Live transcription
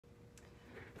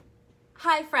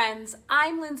Hi friends,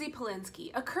 I'm Lindsay Polinsky,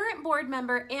 a current board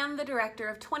member and the director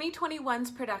of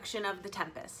 2021's production of The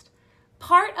Tempest.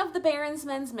 Part of the Barron's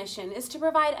Men's mission is to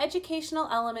provide educational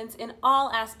elements in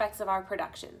all aspects of our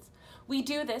productions. We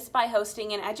do this by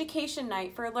hosting an education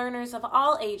night for learners of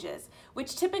all ages,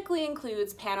 which typically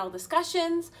includes panel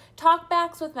discussions,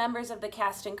 talkbacks with members of the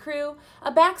cast and crew,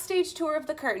 a backstage tour of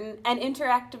the curtain, and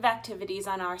interactive activities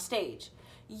on our stage.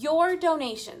 Your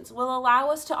donations will allow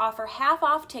us to offer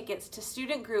half-off tickets to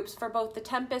student groups for both The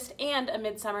Tempest and A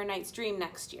Midsummer Night's Dream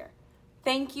next year.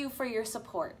 Thank you for your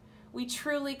support. We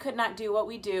truly could not do what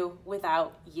we do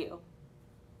without you.